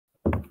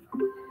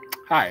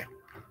Hi,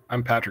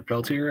 I'm Patrick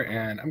Peltier,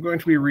 and I'm going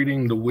to be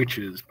reading The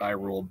Witches by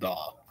Roald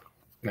Dahl.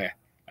 Nah,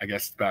 I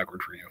guess it's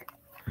backward for you.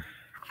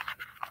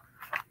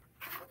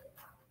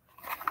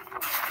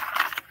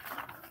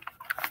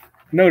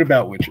 Note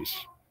about witches.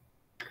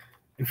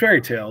 In fairy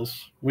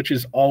tales,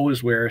 witches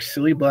always wear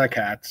silly black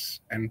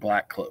hats and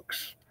black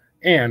cloaks,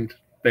 and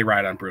they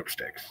ride on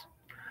broomsticks.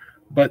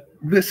 But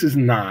this is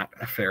not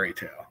a fairy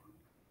tale.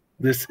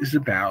 This is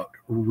about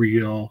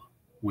real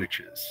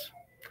witches.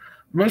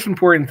 The most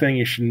important thing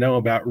you should know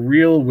about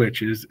real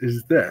witches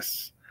is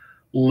this: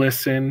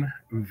 listen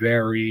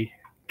very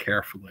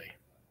carefully.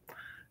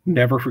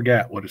 Never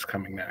forget what is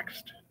coming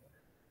next.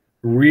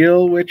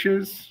 Real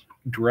witches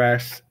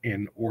dress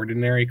in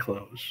ordinary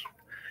clothes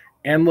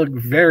and look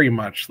very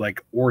much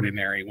like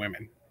ordinary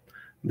women.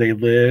 They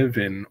live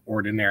in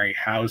ordinary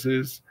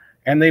houses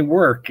and they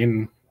work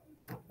in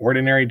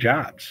ordinary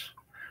jobs.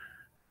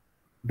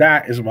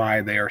 That is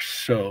why they are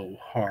so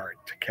hard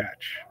to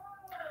catch.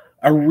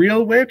 A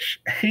real witch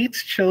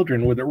hates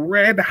children with a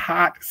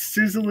red-hot,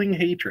 sizzling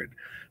hatred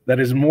that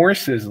is more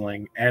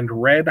sizzling and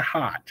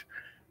red-hot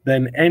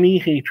than any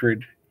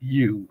hatred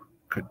you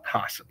could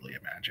possibly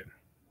imagine.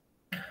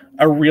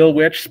 A real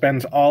witch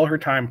spends all her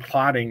time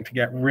plotting to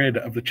get rid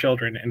of the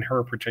children in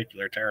her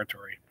particular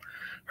territory.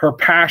 Her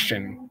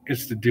passion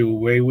is to do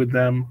away with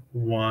them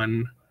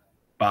one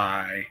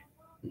by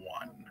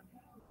one.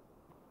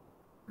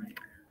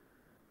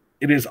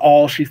 It is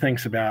all she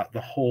thinks about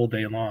the whole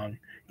day long.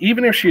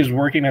 Even if she is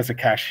working as a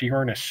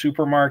cashier in a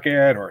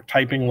supermarket or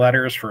typing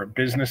letters for a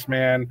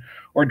businessman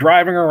or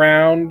driving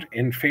around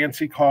in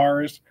fancy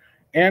cars,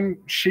 and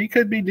she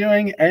could be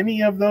doing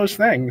any of those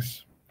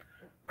things,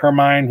 her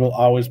mind will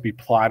always be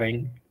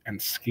plotting and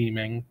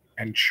scheming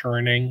and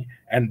churning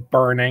and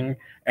burning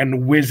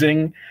and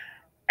whizzing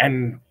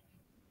and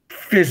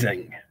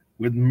fizzing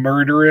with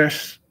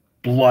murderous,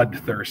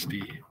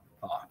 bloodthirsty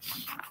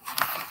thoughts.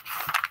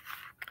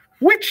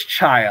 Which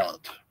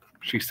child,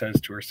 she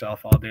says to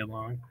herself all day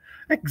long,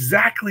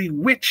 exactly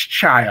which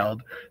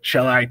child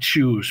shall I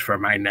choose for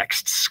my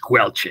next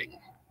squelching?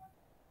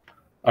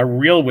 A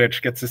real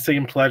witch gets the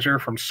same pleasure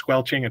from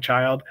squelching a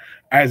child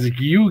as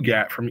you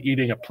get from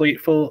eating a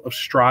plateful of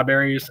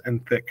strawberries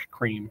and thick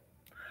cream.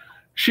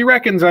 She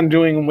reckons on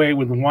doing away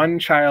with one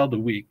child a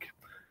week.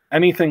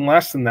 Anything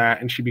less than that,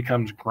 and she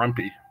becomes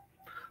grumpy.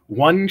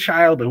 One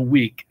child a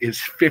week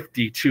is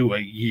 52 a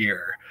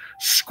year.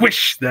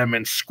 Squish them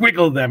and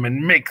squiggle them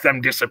and make them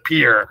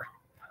disappear.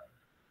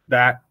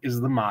 That is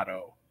the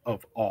motto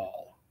of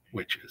all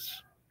witches.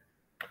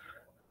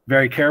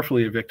 Very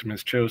carefully, a victim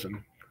is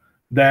chosen.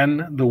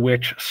 Then the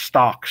witch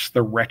stalks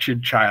the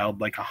wretched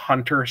child like a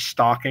hunter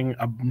stalking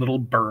a little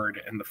bird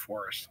in the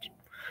forest.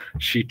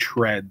 She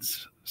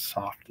treads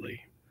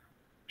softly.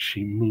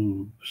 She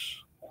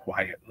moves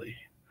quietly.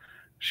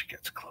 She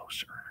gets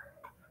closer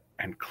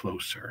and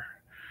closer.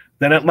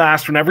 Then at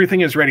last, when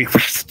everything is ready,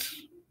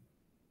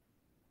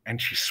 and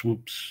she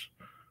swoops.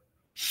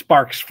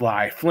 Sparks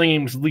fly,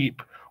 flames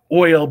leap,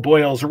 oil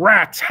boils,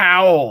 rats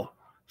howl,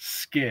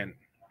 skin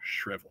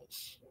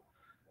shrivels,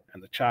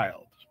 and the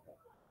child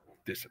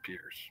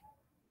disappears.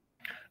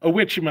 A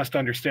witch, you must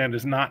understand,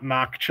 does not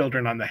knock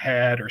children on the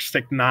head or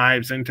stick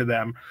knives into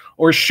them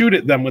or shoot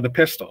at them with a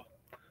pistol.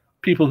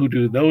 People who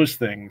do those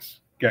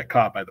things get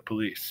caught by the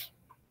police.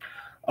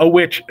 A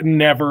witch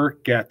never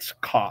gets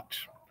caught.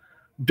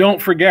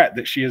 Don't forget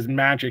that she has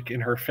magic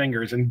in her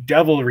fingers and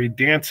devilry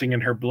dancing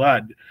in her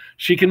blood.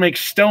 She can make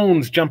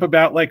stones jump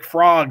about like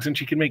frogs, and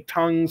she can make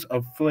tongues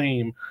of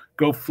flame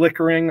go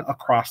flickering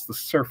across the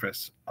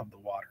surface of the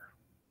water.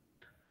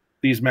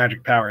 These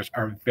magic powers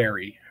are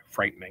very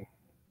frightening.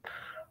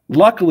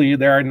 Luckily,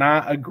 there are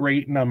not a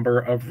great number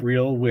of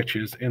real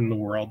witches in the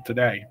world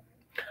today,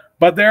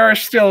 but there are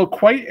still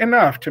quite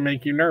enough to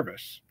make you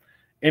nervous.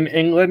 In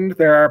England,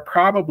 there are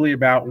probably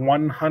about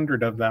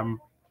 100 of them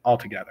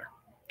altogether.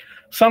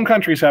 Some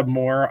countries have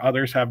more,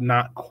 others have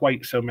not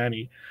quite so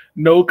many.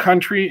 No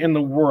country in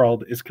the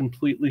world is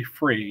completely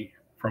free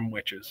from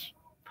witches.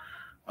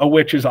 A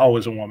witch is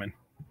always a woman.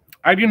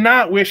 I do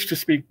not wish to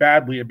speak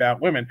badly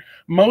about women.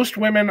 Most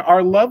women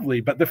are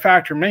lovely, but the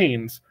fact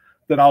remains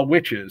that all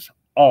witches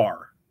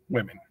are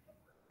women.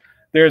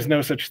 There is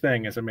no such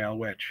thing as a male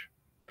witch.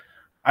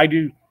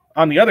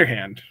 On the other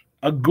hand,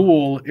 a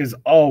ghoul is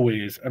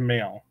always a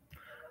male.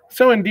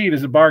 So indeed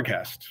is a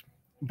barghest.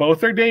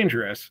 Both are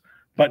dangerous,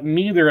 but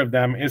neither of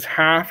them is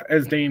half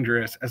as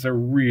dangerous as a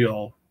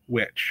real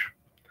witch.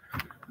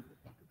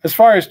 As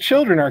far as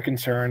children are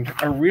concerned,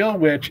 a real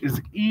witch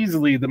is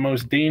easily the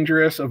most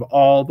dangerous of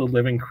all the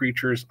living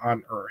creatures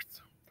on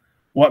Earth.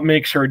 What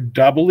makes her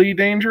doubly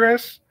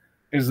dangerous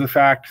is the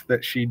fact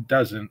that she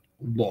doesn't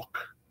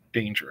look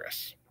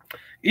dangerous.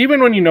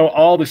 Even when you know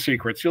all the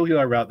secrets, you'll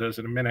hear about those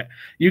in a minute,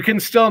 you can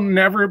still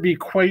never be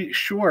quite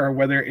sure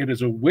whether it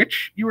is a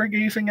witch you are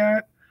gazing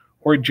at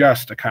or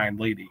just a kind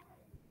lady.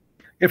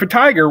 If a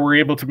tiger were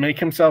able to make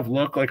himself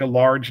look like a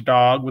large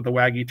dog with a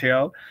waggy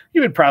tail,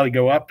 you would probably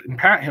go up and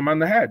pat him on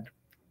the head,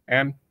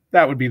 and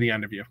that would be the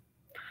end of you.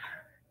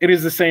 It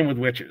is the same with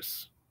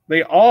witches.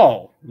 They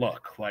all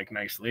look like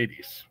nice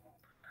ladies.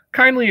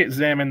 Kindly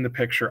examine the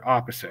picture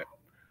opposite.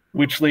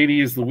 Which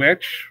lady is the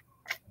witch?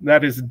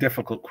 That is a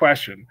difficult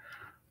question,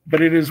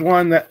 but it is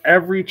one that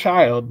every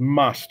child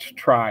must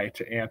try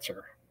to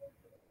answer.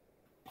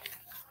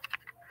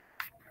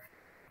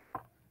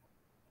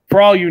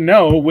 For all you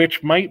know, a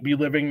witch might be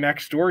living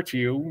next door to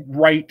you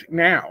right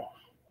now.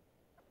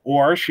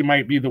 Or she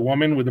might be the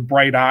woman with the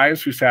bright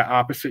eyes who sat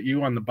opposite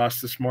you on the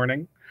bus this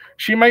morning.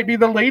 She might be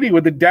the lady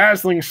with the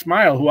dazzling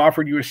smile who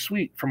offered you a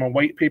sweet from a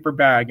white paper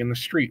bag in the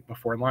street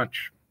before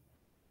lunch.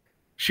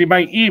 She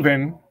might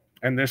even,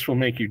 and this will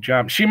make you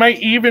jump, she might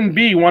even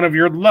be one of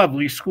your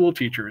lovely school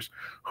teachers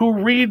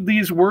who read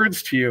these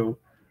words to you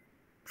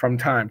from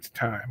time to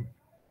time.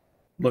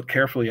 Look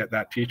carefully at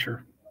that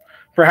teacher.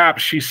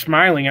 Perhaps she's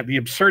smiling at the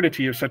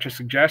absurdity of such a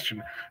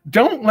suggestion.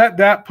 Don't let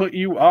that put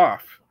you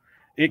off.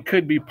 It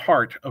could be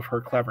part of her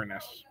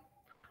cleverness.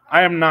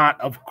 I am not,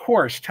 of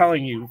course,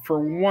 telling you for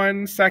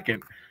 1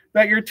 second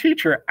that your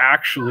teacher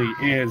actually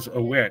is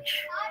a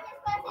witch.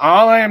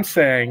 All I am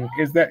saying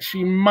is that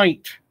she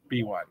might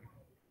be one.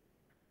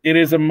 It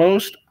is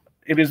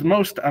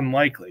most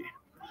unlikely.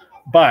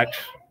 But,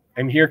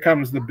 and here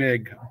comes the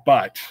big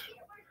but,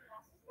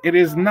 it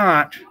is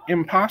not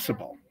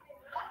impossible.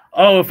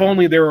 Oh, if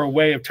only there were a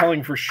way of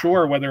telling for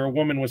sure whether a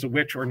woman was a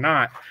witch or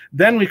not.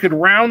 Then we could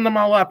round them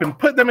all up and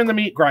put them in the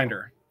meat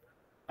grinder.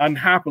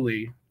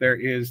 Unhappily, there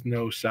is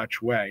no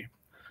such way.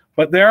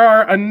 But there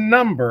are a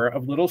number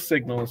of little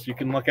signals you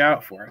can look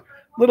out for,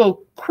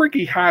 little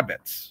quirky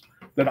habits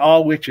that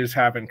all witches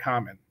have in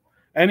common.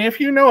 And if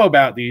you know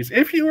about these,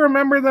 if you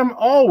remember them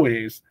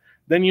always,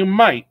 then you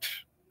might,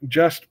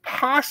 just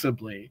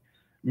possibly,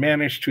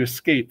 manage to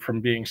escape from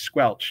being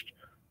squelched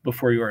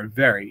before you are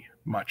very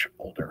much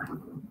older.